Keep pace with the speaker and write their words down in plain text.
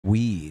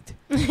weed.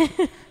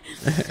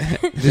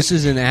 This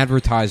is an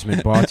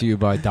advertisement brought to you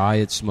by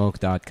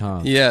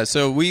DietSmoke.com. Yeah,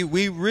 so we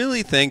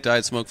really thank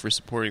Diet Smoke for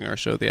supporting our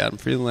show, The Adam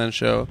Friedland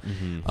Show.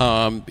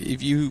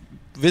 If you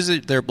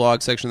visit their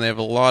blog section, they have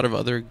a lot of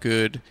other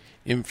good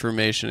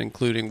information,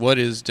 including what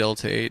is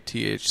Delta-8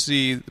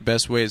 THC, the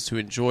best ways to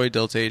enjoy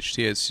Delta-8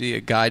 THC,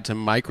 a guide to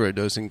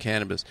microdosing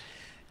cannabis,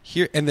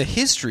 here, and the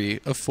history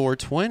of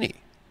 420.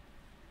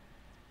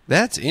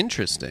 That's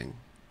interesting.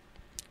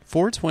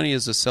 420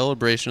 is a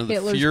celebration of the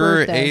Hitler's Führer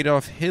birthday.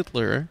 Adolf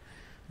Hitler.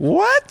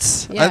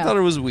 What? Yeah. I thought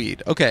it was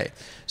weed. Okay,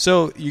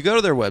 so you go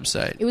to their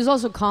website. It was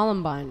also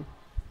Columbine.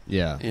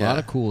 Yeah, a Yeah. lot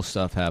of cool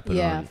stuff happened.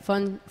 Yeah,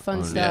 fun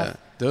stuff. Yeah,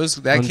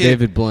 that On kid,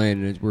 David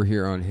Blaine, and we're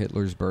here on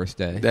Hitler's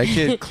birthday. that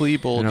kid And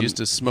Klebold I'm- used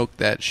to smoke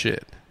that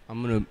shit.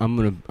 I'm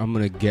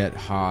gonna get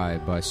high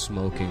by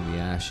smoking the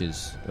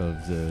ashes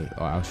of the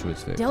Auschwitz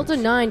victims. Delta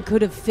 9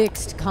 could have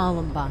fixed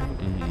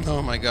Columbine.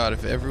 Oh my god!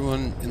 If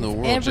everyone in the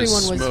world Everyone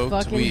just was smoked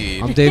fucking-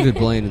 weed. I'm David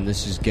Blaine, and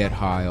this is Get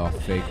High Off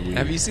Fake Weed.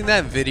 Have you seen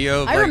that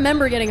video? Of, I like,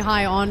 remember getting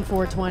high on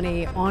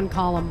 420 on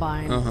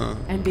Columbine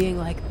and being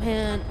like,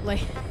 man,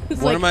 like, it's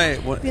One like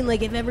of my- being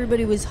like, if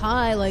everybody was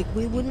high, like,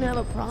 we wouldn't have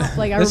a problem.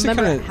 Like, I That's the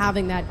remember kinda-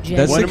 having that That's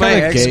genuine. One the of my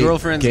kind of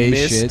ex-girlfriends gay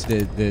missed-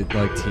 shit that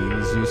like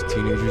teenagers used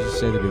to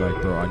say. They'd be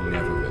like, "Bro, I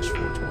never miss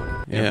 420.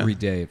 Yeah. Every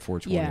day at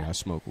 420, Yeah. I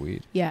smoke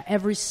weed. Yeah,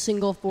 every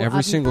single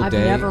Every single I've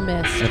day never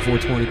missed. at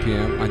 4:20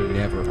 p.m. I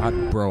never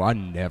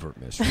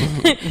miss.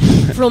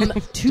 From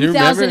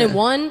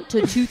 2001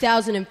 to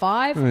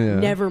 2005, Oh, yeah.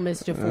 never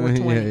missed a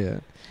 420. yeah.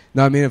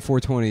 No, I mean at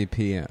 4:20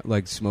 p.m.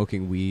 Like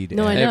smoking weed.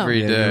 No, I know.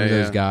 Every day, Remember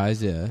those yeah.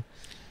 guys, yeah.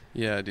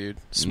 Yeah, dude.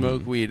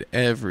 Smoke weed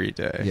every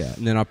day. Yeah,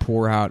 and then I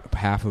pour out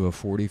half of a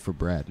 40 for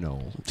Brad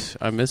Noel.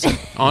 I miss it.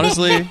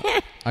 Honestly,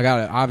 I got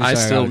to obviously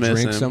I still gotta miss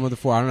drink him. some of the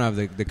 40. I don't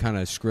have the kind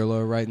of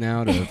Skrilla right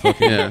now to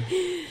fucking, yeah.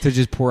 to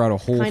just pour out a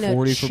whole Kinda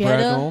 40 for Brad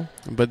cheddar. Noel.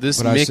 But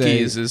this But I say-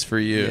 Mickey's is for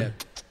you.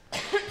 Yeah.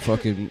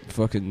 fucking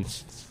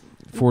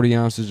 40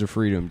 ounces of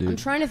freedom, dude. I'm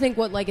trying to think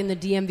what, like, in the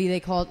DMV they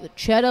called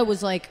cheddar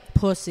was like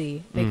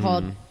pussy. They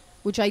called,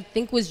 which I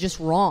think was just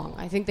wrong.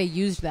 I think they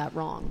used that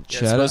wrong. Yeah,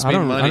 it's supposed to be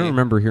I money. don't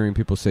remember hearing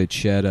people say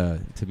cheddar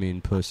to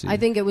mean pussy. I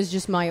think it was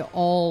just my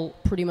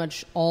pretty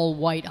much all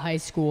white high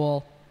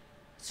school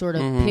sort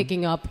of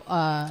picking up.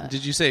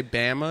 Did you say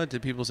Bama?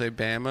 Did people say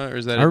Bama? Or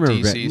is that I a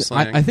remember. DC that.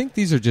 slang? I think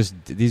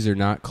these are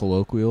not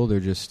colloquial. They're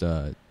just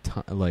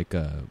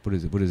what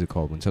is it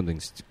called when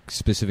something's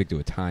specific to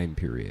a time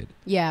period?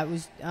 Yeah, it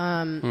was.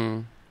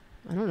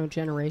 I don't know,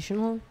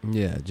 generational.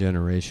 Yeah,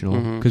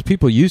 generational. Because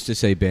people used to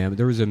say Bama.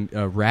 There was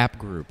a rap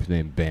group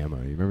named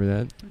Bama. You remember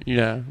that?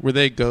 Yeah. Were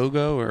they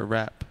go-go or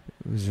rap?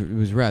 It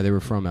was rap. They were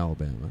from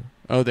Alabama.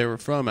 Oh, they were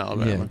from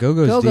Alabama. Yeah,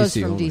 Go-Go's Go-Go's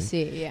DC from only.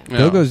 DC. Yeah. No.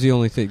 Go-Go's the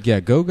only thing.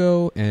 Yeah,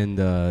 Go-Go and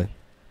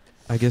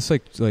I guess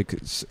like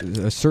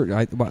a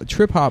certain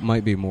trip hop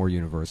might be more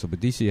universal, but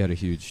DC had a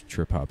huge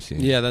trip hop scene.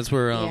 Yeah, that's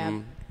where Yeah.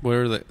 what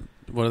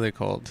are they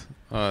called?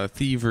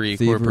 Thievery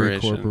Thievery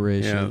Corporation.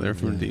 Corporation. Yeah, they're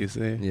from Yeah.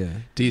 DC. Yeah.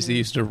 DC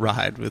used to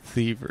ride with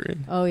thievery.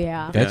 Oh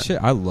yeah. That Yeah. shit,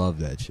 I love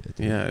that shit.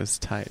 Dude. Yeah, it's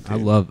tight. Dude. I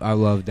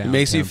love It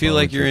makes you downtown feel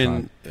like you're trip-hop.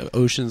 in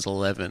Ocean's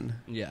 11.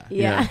 Yeah.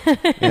 Yeah.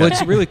 Well,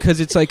 it's really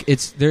because it's like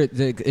it's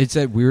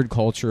that weird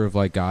culture of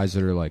like guys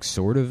that are like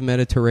sort of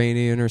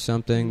Mediterranean or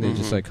something. They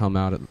just like hang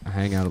out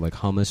at like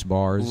hummus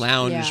bars.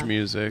 Lounge Yeah.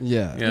 music.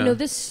 Yeah. Yeah. You know,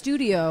 this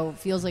studio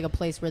feels like a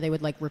place where they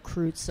would like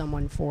recruit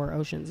someone for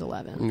Ocean's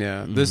 11.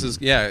 Yeah, this is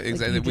exactly.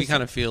 you we just-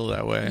 kind of feel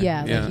that way.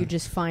 Yeah, like you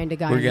just find a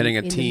guy We're getting a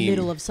in team. the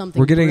middle of something.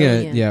 We're getting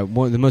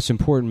brilliant. the most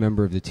important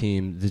member of the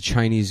team, the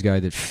Chinese guy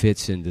that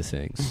fits into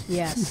things.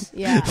 Yes,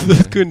 yeah. the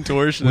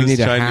contortionist. We need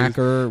a Chinese.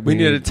 hacker. We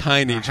need a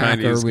tiny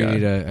Chinese We guy.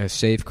 need a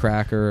safe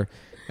cracker,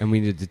 and we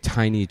need the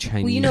tiny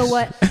Chinese. Well, you know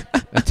what?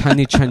 A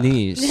tiny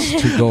Chinese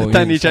to go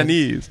Tiny in.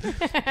 Chinese.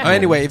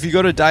 Anyway, if you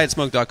go to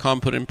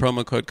dietsmoke.com, put in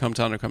promo code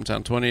Cumtown or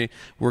Cumtown20,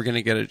 we're going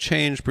to get a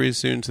change pretty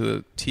soon to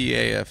the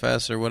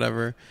TAFS or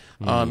whatever.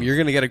 You're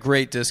going to get a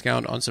great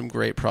discount on some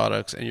great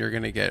products, and you're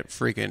going to get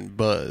freaking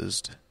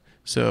buzzed.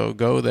 So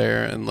go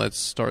there and let's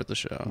start the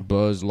show.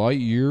 Buzz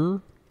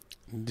Lightyear.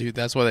 Dude,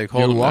 that's why they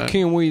call him I that.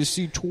 can't wait to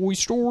see Toy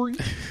Story.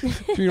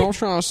 Dude, I'm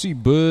trying to see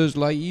Buzz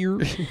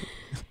Lightyear.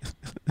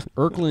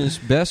 Erklin's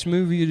best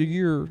movie of the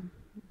year.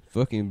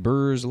 Fucking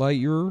Buzz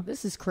Lightyear.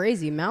 This is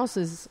crazy. Mouse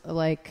is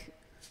like,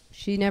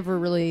 she never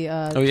really.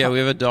 Oh, yeah, we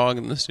have a dog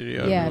in the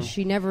studio. Yeah, everyone.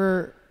 she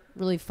never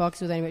really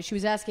fucks with anybody. She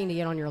was asking to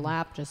get on your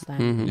lap just then.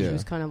 Mm-hmm. She Yeah.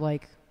 was kind of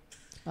like,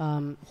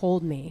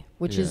 hold me,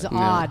 which is Yeah.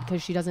 odd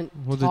because she doesn't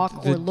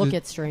talk or look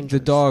at strangers.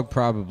 The dog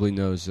probably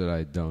knows that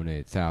I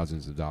donate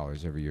thousands of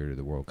dollars every year to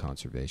the World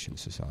Conservation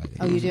Society.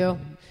 Oh, you do?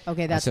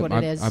 Okay, that's what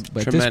it is.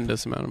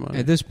 Tremendous amount of money.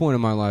 At this point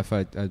in my life,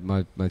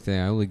 my thing,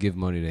 I only give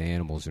money to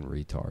animals and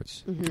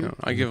retards. Mm-hmm. No,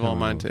 I give all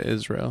mine to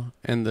Israel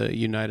and the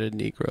United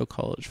Negro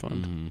College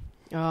Fund.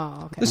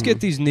 Oh, okay. Let's get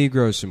these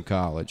Negroes some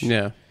college.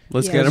 Yeah.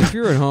 Let's Yeah. get him. If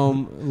you're at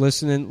home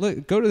listening,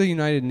 go to the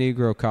United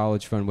Negro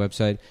College Fund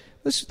website.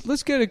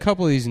 Let's get a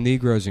couple of these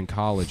Negroes in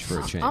college for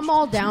a change. I'm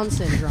all Down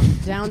syndrome.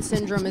 Down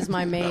syndrome is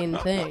my main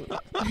thing.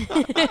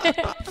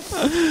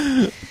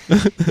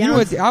 You know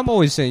what? I'm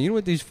always saying, you know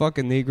what these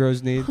fucking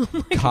Negroes need?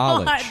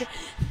 College. God.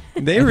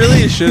 They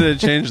really should have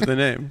changed the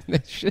name.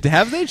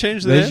 Have they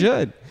changed the They name?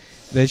 should.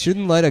 They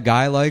shouldn't let a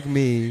guy like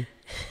me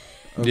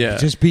Yeah.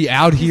 just be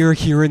out here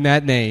hearing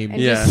that name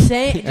And Yeah.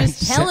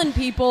 just telling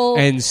people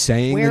and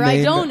saying where the I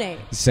name, donate.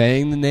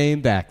 saying the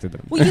name back to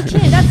them. Well, you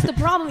can't. That's the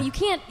problem. You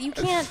can't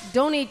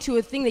donate to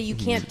a thing that you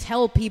can't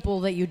tell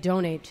people that you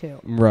donate to.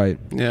 Right.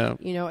 Yeah.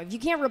 You know, if you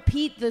can't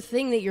repeat the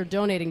thing that you're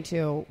donating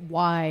to,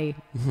 why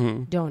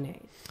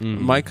donate?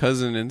 My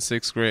cousin in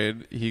 6th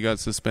grade, he got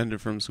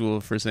suspended from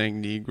school for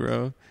saying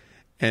Negro,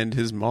 and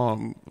his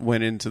mom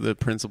went into the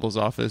principal's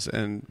office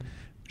and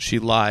she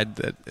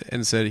lied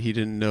and said he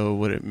didn't know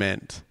what it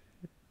meant,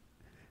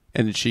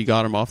 and she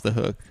got him off the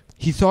hook.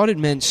 He thought it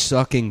meant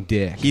sucking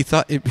dick. He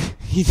thought it.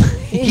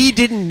 He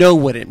didn't know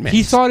what it meant.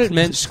 He thought it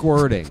meant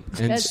squirting.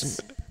 And That's,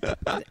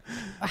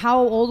 how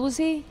old was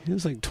he? He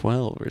was like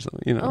 12 or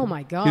something. You know. Oh,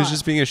 my God. He was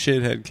just being a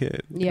shithead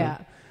kid. you Yeah.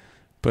 know?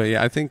 But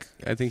yeah, I think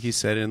he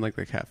said it in like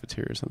the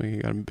cafeteria or something. He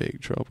got in big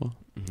trouble.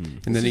 Mm-hmm. And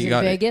This then is he in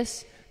got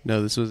Vegas.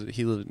 No,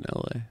 he lived in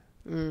L.A.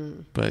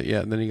 But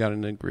yeah, then he got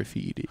into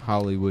graffiti.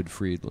 Hollywood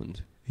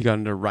Friedland. He got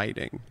into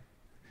writing.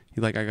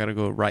 I got to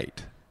go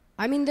write.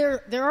 I mean,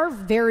 there are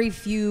very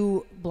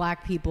few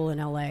black people in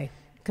LA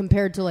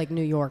compared to like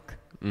New York.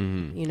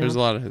 Mm-hmm. You know, There's a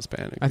lot of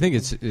Hispanic. I think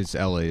it's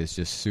LA is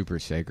just super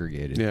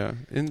segregated. Yeah.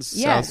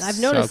 I've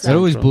noticed That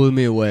always Central. blew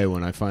me away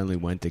when I finally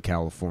went to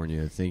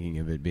California, thinking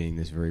of it being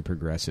this very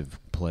progressive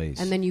place.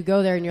 and then you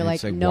go there and you're And like,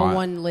 it's like, no why?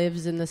 one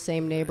lives in the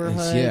same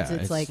neighborhoods.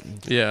 It's like,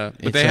 Yeah,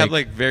 but It's they have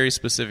like- like very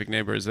specific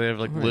neighbors. They have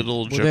like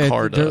little Well,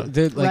 Jakarta.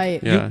 they're like,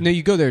 Right. Yeah.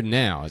 you go there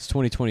now. It's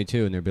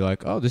 2022, and they'll be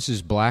like, "Oh, this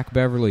is Black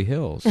Beverly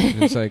Hills."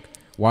 And it's like,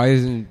 why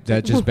isn't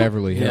that just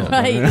Beverly Hills?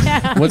 right,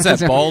 yeah. What's that?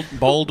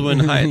 Baldwin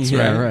Heights,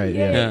 Yeah, right? right.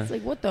 yeah, Yeah. it's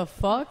like, what the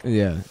fuck?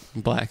 Yeah,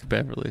 Black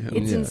Beverly Hills.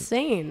 It's Yeah.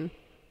 insane.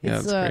 Yeah,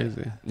 it's it's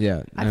crazy.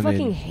 yeah. I mean,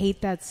 fucking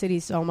hate that city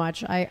so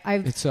much.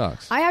 it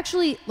sucks. I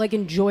actually like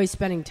enjoy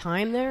spending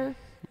time there,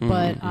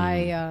 but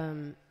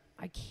I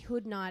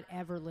could not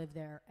ever live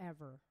there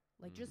ever.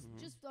 Like just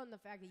on the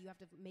fact that you have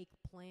to make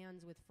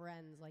plans with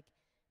friends, like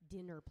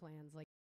dinner plans, like